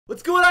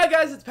What's going on,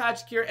 guys? It's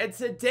Patrick here, and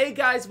today,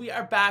 guys, we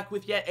are back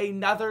with yet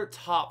another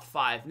top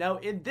 5. Now,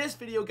 in this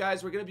video,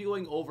 guys, we're going to be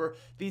going over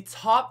the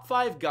top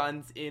 5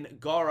 guns in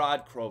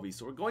Gorod Krovi.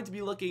 So we're going to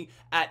be looking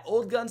at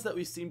old guns that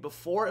we've seen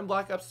before in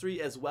Black Ops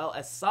 3, as well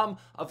as some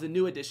of the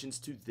new additions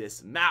to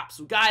this map.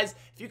 So, guys,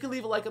 if you could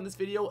leave a like on this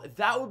video,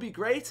 that would be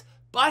great.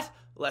 But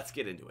let's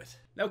get into it.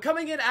 Now,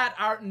 coming in at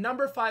our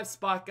number 5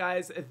 spot,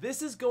 guys,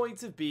 this is going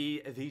to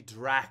be the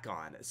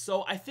Drakon.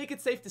 So I think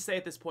it's safe to say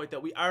at this point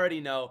that we already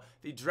know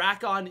the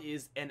Drakon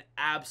is an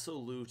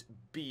absolute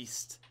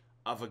beast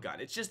of a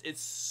gun.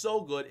 It's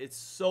so good, it's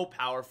so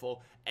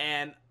powerful,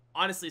 and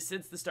honestly,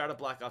 since the start of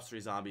Black Ops 3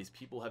 Zombies,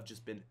 people have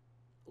just been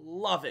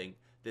loving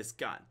this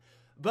gun.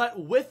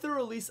 But with the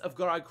release of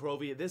Gorod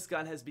Krovi, this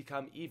gun has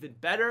become even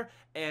better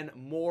and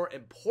more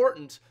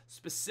important,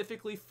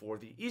 specifically for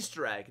the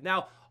Easter egg.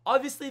 Now,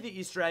 obviously, the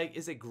Easter egg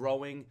is a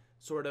growing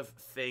sort of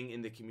thing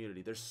in the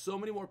community. There's so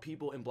many more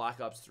people in Black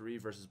Ops 3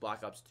 versus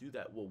Black Ops 2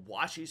 that will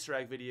watch Easter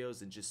egg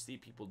videos and just see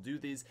people do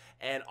these.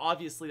 And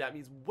obviously, that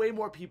means way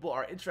more people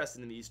are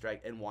interested in the Easter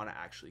egg and want to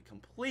actually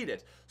complete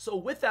it. So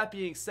with that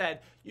being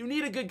said, you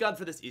need a good gun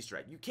for this Easter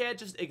egg. You can't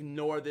just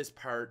ignore this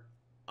part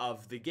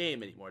of the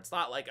game anymore. It's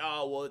not like,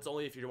 oh, well, it's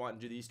only if you want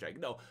to do the Easter egg.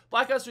 No,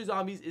 Black Ops 3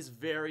 Zombies is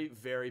very,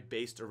 very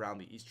based around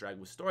the Easter egg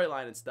with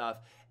storyline and stuff,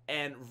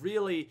 and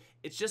really,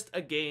 it's just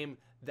a game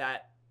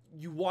that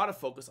you want to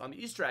focus on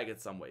the Easter egg in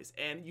some ways,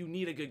 and you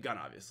need a good gun,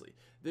 obviously.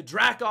 The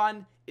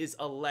Drakon is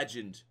a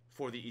legend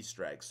for the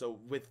Easter egg. So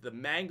with the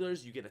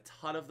Manglers, you get a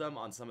ton of them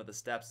on some of the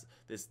steps.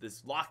 This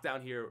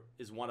lockdown here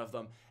is one of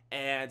them,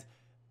 and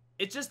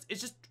it just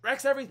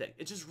wrecks everything.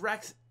 It just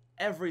wrecks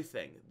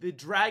everything. The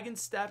dragon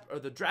step, or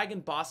the dragon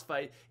boss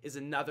fight, is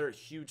another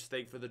huge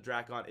thing for the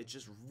Drakon. It's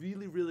just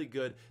really, really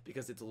good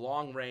because it's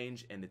long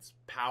range and it's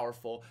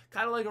powerful.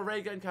 Kind of like a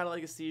ray gun, kind of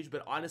like a siege,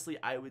 but honestly,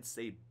 I would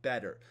say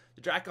better.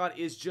 The Drakon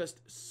is just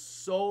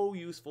so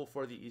useful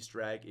for the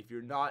Easter egg. If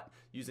you're not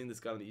using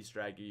this gun on the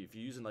Easter egg, if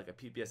you're using like a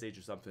PPSH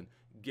or something,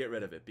 get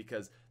rid of it,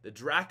 because the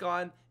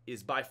Drakon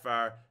is by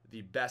far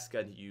the best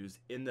gun to use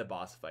in the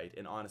boss fight,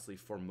 and honestly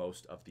for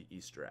most of the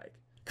Easter egg.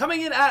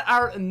 Coming in at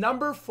our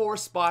number 4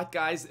 spot,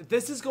 guys,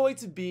 this is going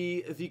to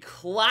be the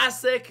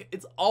classic,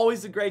 it's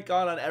always a great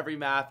gun on every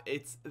map,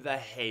 it's the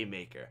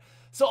Haymaker.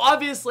 So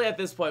obviously at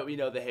this point we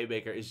know the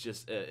Haymaker is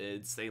just an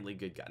insanely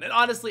good gun. And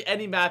honestly,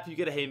 any map you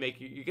get a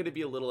Haymaker, you're going to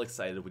be a little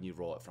excited when you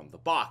roll it from the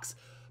box.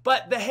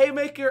 But the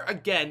Haymaker,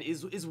 again,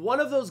 is one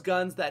of those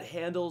guns that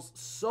handles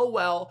so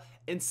well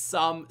in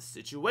some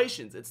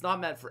situations. It's not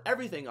meant for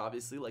everything,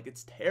 obviously, like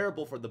it's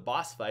terrible for the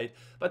boss fight,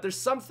 but there's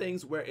some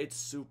things where it's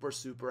super,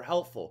 super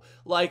helpful.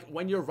 Like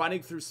when you're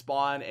running through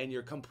spawn and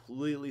you're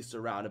completely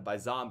surrounded by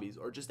zombies,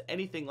 or just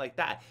anything like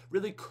that.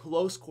 Really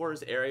close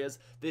quarters areas,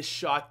 this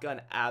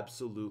shotgun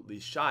absolutely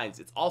shines.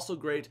 It's also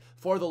great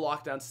for the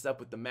lockdown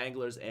step with the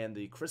Manglers and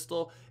the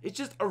Crystal. It's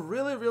just a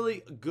really,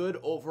 really good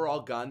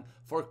overall gun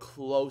for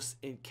close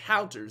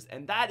encounters,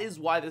 and that is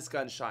why this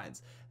gun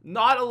shines.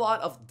 Not a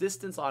lot of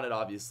distance on it,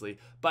 obviously,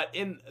 but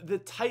in the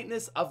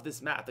tightness of this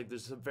map, like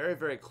there's some very,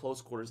 very close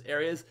quarters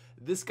areas,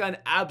 this gun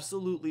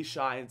absolutely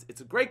shines.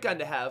 It's a great gun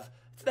to have.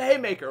 It's the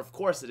Haymaker, of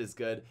course it is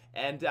good,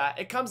 and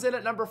it comes in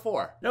at number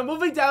 4. Now,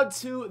 moving down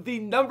to the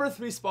number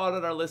 3 spot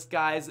on our list,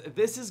 guys,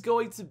 this is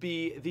going to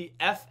be the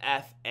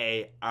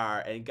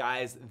FFAR, and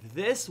guys,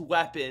 this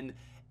weapon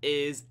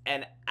is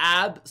an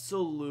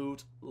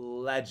absolute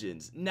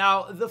legend.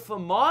 Now, the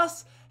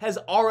FAMAS has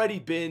already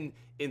been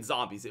in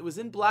Zombies. It was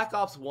in Black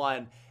Ops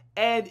 1,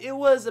 and it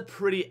was a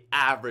pretty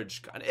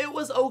average gun. It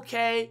was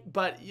okay,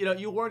 but you know,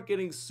 you weren't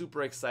getting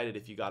super excited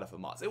if you got a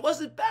FAMAS. It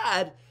wasn't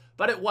bad,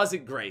 but it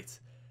wasn't great.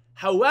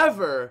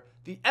 However,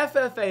 the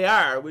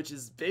FFAR, which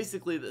is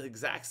basically the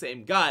exact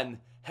same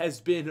gun,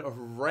 has been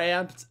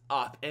ramped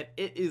up, and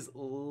it is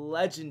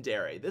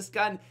legendary. This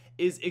gun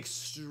is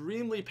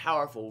extremely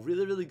powerful,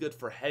 really, really good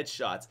for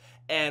headshots,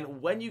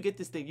 and when you get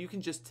this thing, you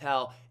can just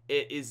tell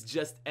it is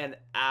just an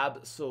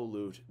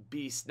absolute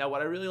beast. Now,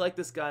 what I really like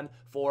this gun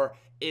for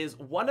is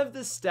one of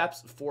the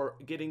steps for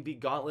getting the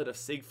Gauntlet of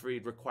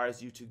Siegfried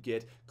requires you to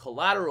get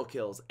collateral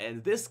kills,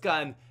 and this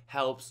gun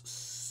helps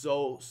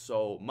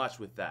so much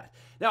with that.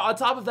 Now, on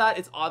top of that,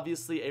 it's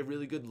obviously a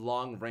really good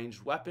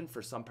long-range weapon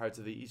for some parts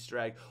of the Easter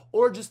egg,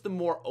 or just the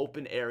more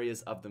open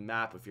areas of the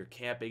map. If you're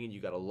camping and you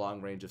got a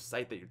long range of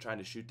sight that you're trying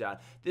to shoot down,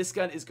 this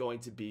gun is going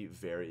to be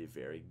very,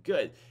 very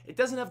good. It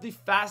doesn't have the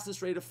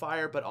fastest rate of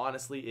fire, but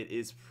honestly, it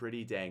is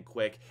pretty dang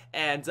quick.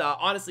 And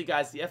honestly,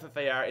 guys, the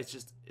FFAR, it's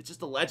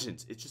just a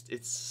legend.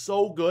 It's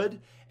so good.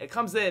 It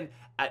comes in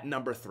at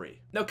number 3.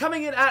 Now,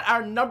 coming in at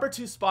our number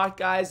 2 spot,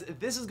 guys,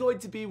 this is going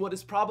to be what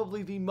is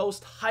probably the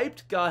most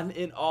hyped gun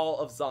in all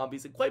of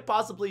Zombies, and quite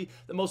possibly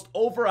the most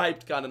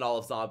overhyped gun in all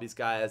of Zombies,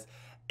 guys.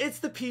 It's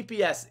the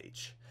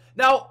PPSH.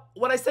 Now,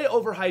 when I say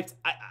overhyped,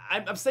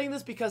 I'm saying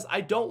this because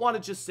I don't want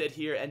to just sit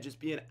here and just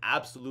be an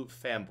absolute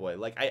fanboy.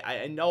 Like,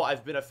 I know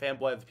I've been a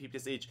fanboy of the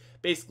PPSH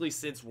basically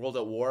since World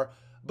at War,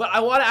 but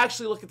I want to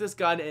actually look at this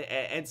gun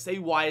and say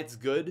why it's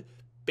good,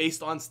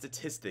 based on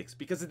statistics,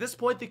 because at this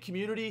point the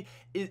community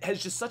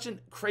has just such a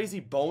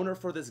crazy boner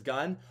for this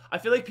gun. I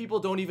feel like people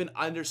don't even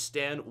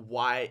understand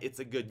why it's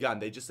a good gun.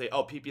 They just say,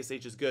 oh,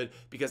 PPSH is good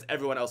because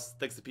everyone else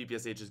thinks the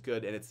PPSH is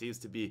good and it seems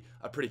to be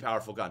a pretty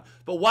powerful gun.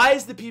 But why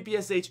is the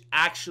PPSH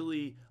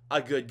actually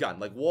a good gun?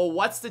 Like, well,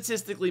 what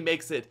statistically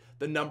makes it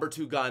the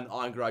 #2 gun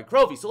on Gorod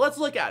Krovi? So let's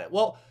look at it.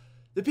 Well,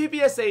 the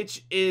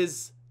PPSH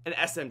is an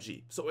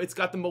SMG. So it's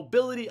got the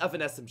mobility of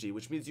an SMG,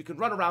 which means you can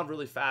run around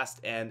really fast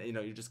and, you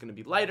know, you're just going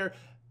to be lighter.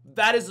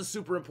 That is a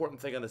super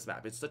important thing on this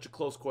map. It's such a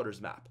close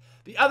quarters map.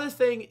 The other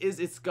thing is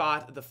it's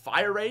got the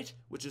fire rate,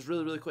 which is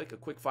really, really quick, a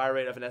quick fire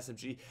rate of an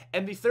SMG.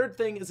 And the third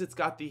thing is it's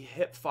got the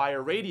hip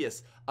fire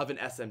radius of an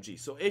SMG.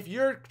 So if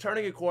you're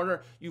turning a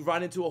corner, you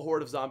run into a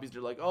horde of zombies,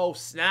 you're like, oh,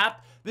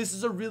 snap. This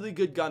is a really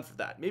good gun for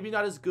that. Maybe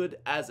not as good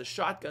as a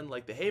shotgun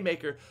like the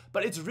Haymaker,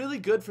 but it's really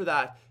good for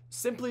that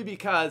simply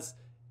because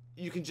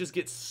you can just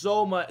get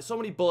so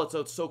many bullets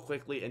out so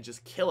quickly and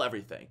just kill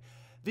everything.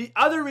 The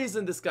other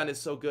reason this gun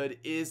is so good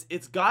is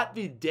it's got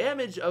the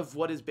damage of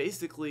what is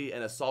basically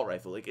an assault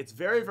rifle. Like, it's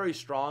very, very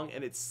strong,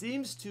 and it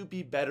seems to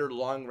be better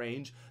long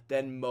range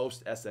than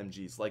most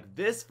SMGs. Like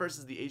this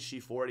versus the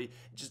HG40,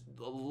 just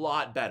a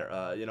lot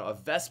better. You know, a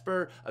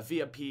Vesper, a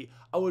VMP,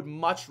 I would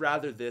much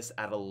rather this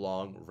at a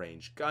long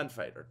range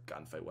gunfight,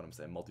 what I'm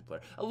saying,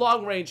 multiplayer, a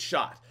long range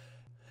shot.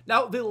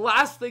 Now, the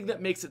last thing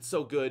that makes it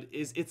so good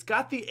is it's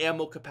got the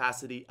ammo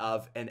capacity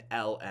of an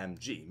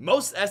LMG.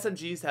 Most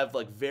SMGs have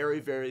like very,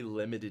 very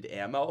limited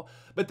ammo,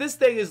 but this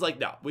thing is like,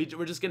 no,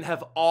 we're just gonna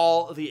have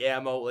all the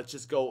ammo. Let's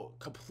just go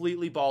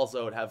completely balls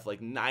out, have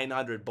like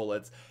 900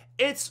 bullets.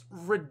 It's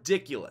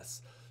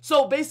ridiculous.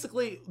 So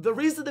basically, the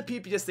reason the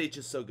PPSH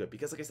is so good,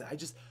 because like I said,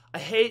 I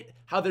hate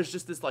how there's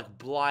just this like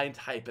blind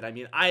hype, and I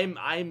mean,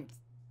 I'm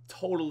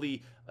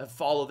totally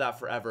follow that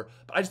forever,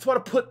 but I just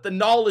want to put the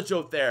knowledge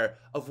out there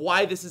of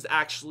why this is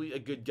actually a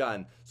good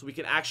gun, so we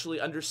can actually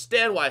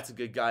understand why it's a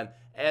good gun.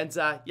 And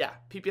yeah,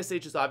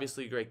 PPSH is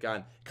obviously a great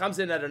gun. Comes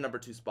in at a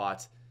 #2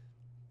 spot.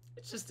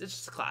 It's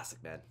just a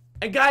classic, man.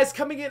 And guys,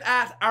 coming in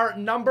at our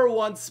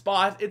 #1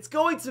 spot, it's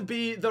going to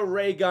be the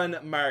Ray Gun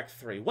Mark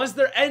III. Was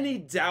there any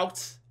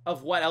doubt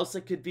of what else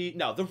it could be?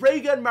 No, the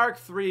Ray Gun Mark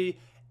III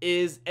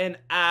is an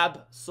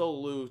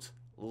absolute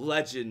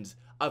legend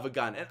of a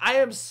gun, and I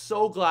am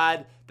so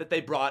glad that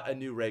they brought a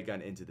new ray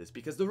gun into this,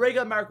 because the Ray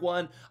Gun Mark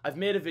I, I've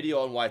made a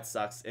video on why it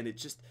sucks, and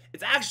it's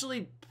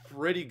actually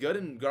pretty good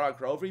in Gorod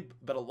Krovi,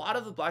 but a lot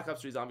of the Black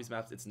Ops 3 Zombies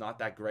maps, it's not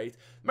that great.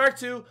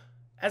 Mark II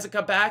hasn't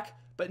come back,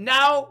 but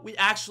now we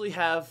actually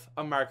have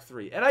a Mark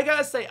III, and I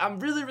gotta say, I'm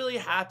really, really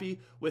happy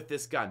with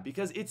this gun,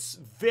 because it's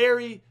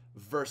very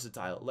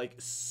versatile, like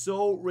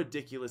so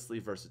ridiculously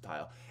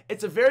versatile.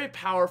 It's a very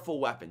powerful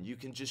weapon. You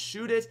can just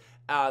shoot it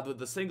with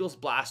the singles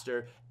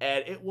blaster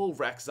and it will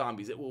wreck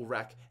zombies. It will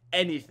wreck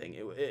anything.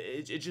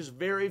 It's just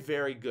very,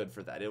 very good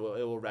for that. It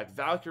will wreck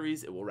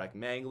Valkyries, it will wreck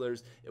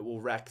Manglers, it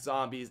will wreck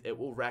zombies, it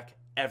will wreck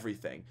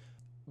everything.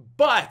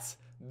 But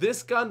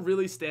this gun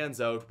really stands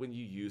out when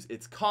you use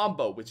its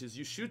combo, which is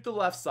you shoot the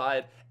left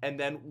side, and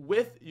then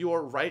with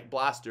your right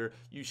blaster,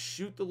 you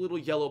shoot the little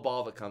yellow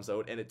ball that comes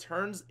out, and it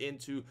turns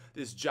into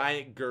this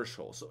giant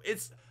Gershol. So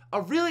it's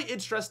a really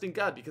interesting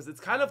gun, because it's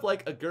kind of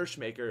like a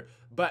Gershmaker,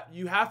 but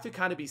you have to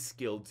kind of be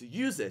skilled to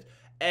use it.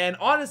 And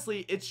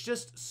honestly, it's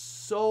just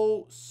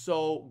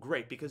so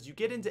great, because you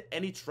get into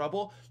any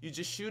trouble, you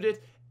just shoot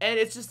it, and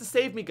it's just a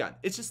save me gun.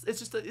 It's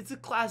a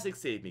classic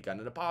save me gun,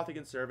 an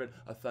Apothecon Servant,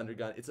 a Thunder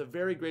gun. It's a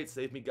very great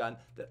save me gun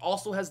that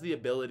also has the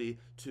ability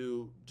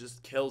to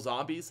just kill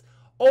zombies.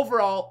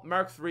 Overall,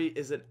 Mark III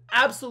is an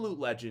absolute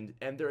legend,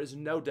 and there is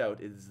no doubt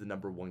it is the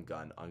 #1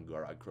 gun on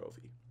Gorod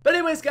Krovi. But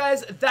anyways,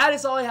 guys, that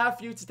is all I have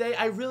for you today.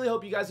 I really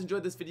hope you guys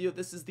enjoyed this video.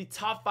 This is the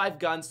top 5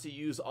 guns to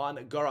use on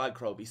Gorod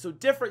Krovi. So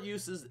different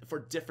uses for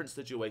different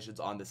situations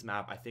on this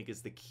map, I think,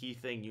 is the key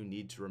thing you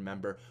need to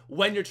remember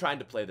when you're trying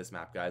to play this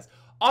map, guys.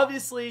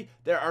 Obviously,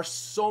 there are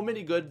so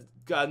many good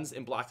guns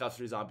in Black Ops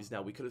 3 Zombies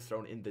now. We could have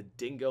thrown in the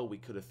Dingo, we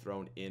could have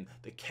thrown in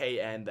the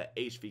KN, the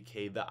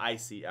HVK, the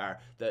ICR,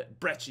 the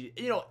Brecci,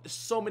 you know,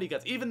 so many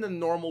guns. Even the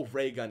normal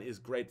ray gun is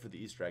great for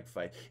the Easter egg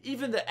fight.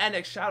 Even the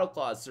NX Shadow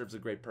Claws serves a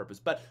great purpose.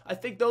 But I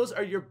think those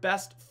are your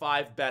best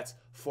 5 bets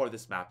for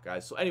this map,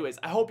 guys. So anyways,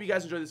 I hope you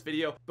guys enjoyed this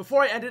video.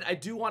 Before I end it, I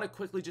do want to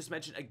quickly just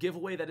mention a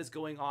giveaway that is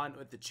going on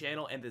with the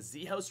channel and the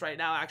Z House right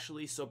now,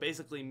 actually. So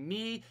basically,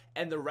 me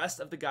and the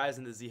rest of the guys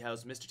in the Z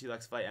House, Mr. T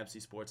Lex Fight,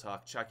 MC Sports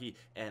Hawk, Chucky,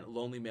 and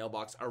Lonely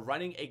Mailbox, are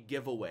running a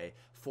giveaway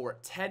for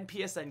 10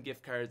 PSN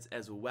gift cards,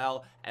 as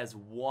well as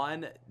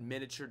 1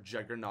 miniature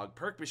Juggernog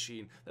perk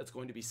machine that's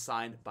going to be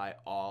signed by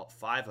all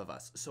 5 of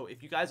us. So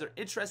if you guys are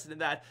interested in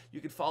that, you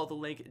can follow the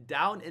link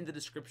down in the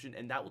description,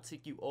 and that will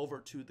take you over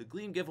to the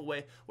Gleam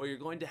giveaway, where you're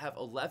going to have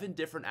 11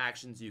 different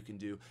actions you can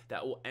do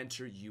that will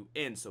enter you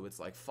in. So it's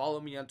like, follow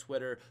me on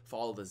Twitter,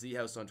 follow the Z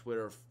House on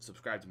Twitter,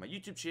 subscribe to my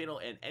YouTube channel,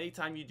 and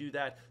anytime you do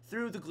that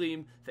through the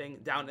Gleam thing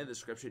down in the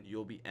description,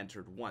 you'll be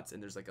entered once.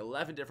 And there's like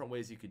 11 different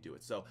ways you could do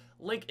it. So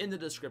link in the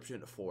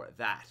description for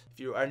that. If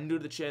you are new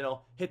to the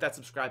channel, hit that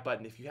subscribe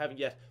button. If you haven't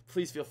yet,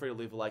 please feel free to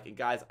leave a like. And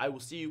guys, I will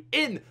see you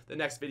in the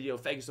next video.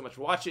 Thank you so much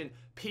for watching.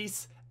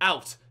 Peace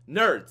out,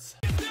 nerds.